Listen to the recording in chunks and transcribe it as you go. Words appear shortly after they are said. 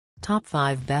Top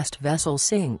 5 Best Vessel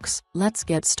Sinks. Let's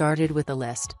get started with the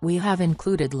list. We have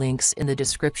included links in the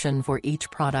description for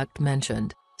each product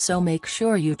mentioned, so make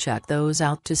sure you check those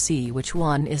out to see which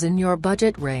one is in your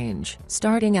budget range.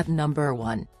 Starting at number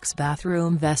 1,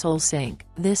 Bathroom Vessel Sink.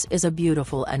 This is a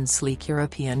beautiful and sleek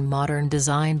European modern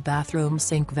design bathroom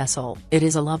sink vessel. It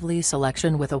is a lovely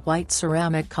selection with a white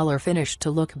ceramic color finish to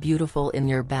look beautiful in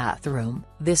your bathroom.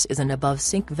 This is an above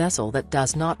sink vessel that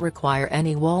does not require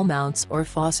any wall mounts or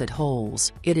faucet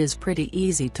holes. It is pretty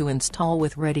easy to install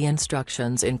with ready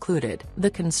instructions included.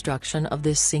 The construction of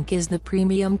this sink is the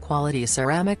premium quality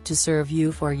ceramic to serve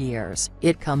you for years.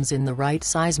 It comes in the right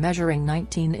size, measuring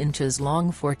 19 inches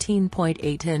long,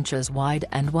 14.8 inches wide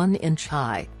and 1 inch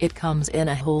high. It comes in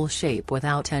a whole shape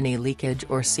without any leakage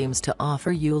or seams to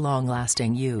offer you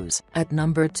long-lasting use. At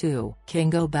number 2,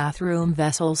 Kingo Bathroom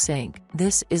Vessel Sink.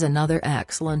 This is another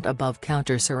excellent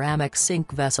above-counter ceramic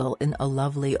sink vessel in a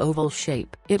lovely oval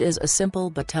shape. It is a simple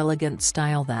but elegant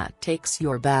style that takes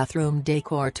your bathroom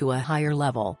decor to a higher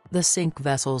level. The sink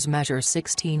vessels measure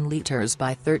 16 liters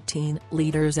by 13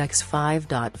 liters x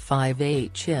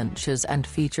 5.58 inches and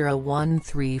feature a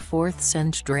 1/3/4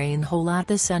 inch drain hole at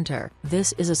the center.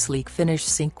 This is a sleek finish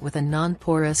sink with a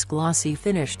non-porous glossy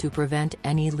finish to prevent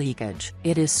any leakage.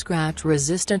 It is scratch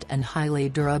resistant and highly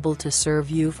durable to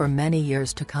serve you for many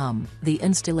years to come. The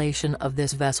installation of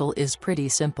this vessel is pretty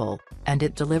simple, and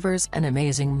it delivers an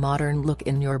amazing modern look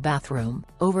in your bathroom.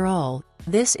 Overall,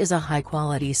 this is a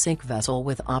high-quality sink vessel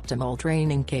with optimal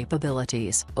draining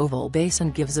capabilities. Oval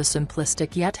basin gives a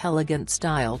simplistic yet elegant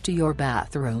style to your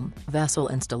bathroom. Vessel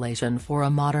installation for a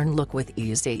modern look with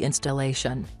easy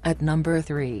installation. At number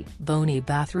 3, Bony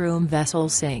Bathroom Vessel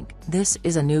Sink. This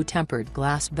is a new tempered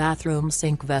glass bathroom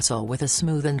sink vessel with a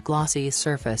smooth and glossy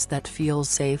surface that feels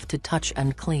safe to touch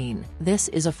and clean. This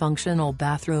is a functional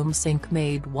bathroom sink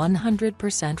made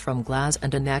 100% from glass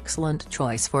and an excellent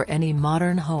choice for any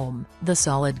modern home. The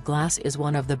solid glass is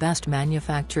one of the best,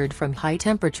 manufactured from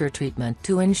high-temperature treatment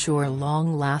to ensure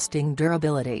long-lasting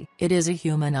durability. It is a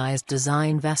humanized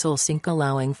design vessel sink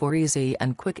allowing for easy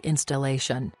and quick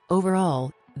installation.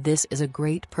 Overall, this is a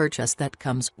great purchase that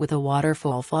comes with a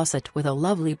waterfall faucet with a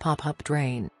lovely pop-up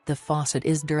drain. The faucet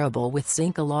is durable with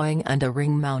zinc alloying and a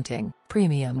ring mounting.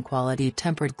 Premium quality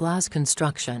tempered glass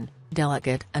construction,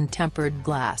 delicate and tempered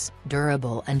glass,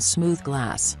 durable and smooth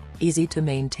glass, easy to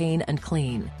maintain and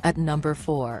clean. At number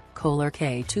 4, Kohler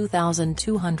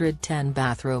K2210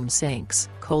 Bathroom Sinks.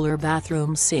 Kohler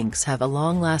bathroom sinks have a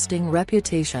long-lasting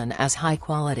reputation as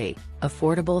high-quality,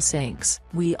 affordable sinks.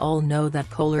 We all know that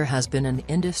Kohler has been an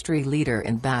industry leader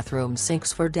in bathroom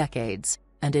sinks for decades,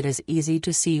 and it is easy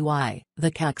to see why.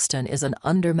 The Caxton is an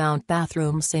undermount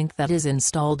bathroom sink that is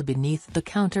installed beneath the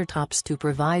countertops to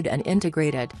provide an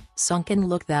integrated, sunken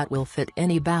look that will fit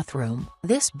any bathroom.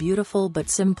 This beautiful but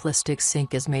simplistic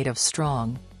sink is made of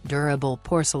strong, durable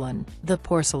porcelain. The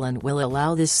porcelain will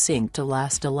allow this sink to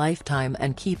last a lifetime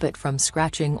and keep it from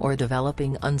scratching or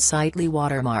developing unsightly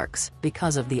watermarks.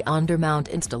 Because of the undermount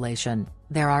installation,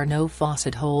 there are no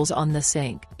faucet holes on the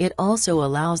sink. It also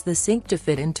allows the sink to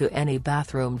fit into any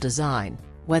bathroom design,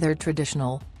 whether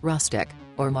traditional, rustic,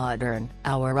 or modern.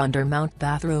 Our undermount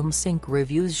bathroom sink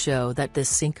reviews show that this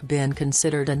sink been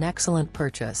considered an excellent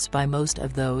purchase by most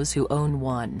of those who own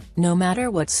one. No matter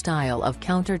what style of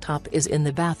countertop is in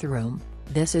the bathroom,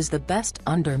 this is the best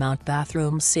undermount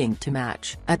bathroom sink to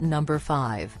match. At number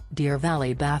 5, Deer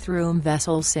Valley Bathroom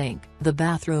Vessel Sink. The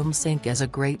bathroom sink is a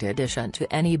great addition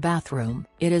to any bathroom.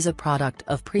 It is a product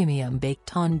of premium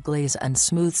baked-on glaze and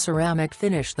smooth ceramic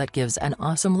finish that gives an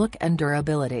awesome look and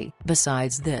durability.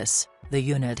 Besides this, the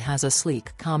unit has a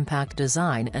sleek compact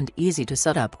design and easy to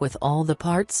set up with all the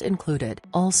parts included.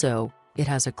 Also, it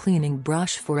has a cleaning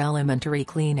brush for elementary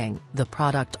cleaning. The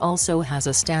product also has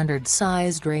a standard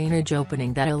size drainage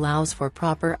opening that allows for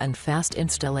proper and fast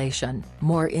installation.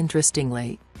 More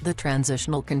interestingly, the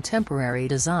transitional contemporary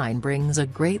design brings a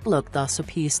great look, thus a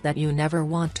piece that you never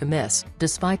want to miss.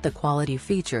 Despite the quality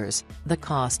features, the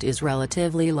cost is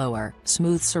relatively lower.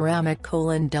 Smooth ceramic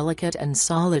delicate and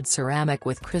solid ceramic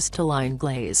with crystalline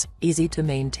glaze, easy to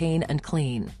maintain and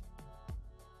clean.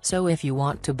 So if you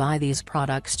want to buy these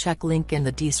products, check link in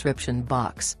the description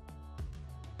box.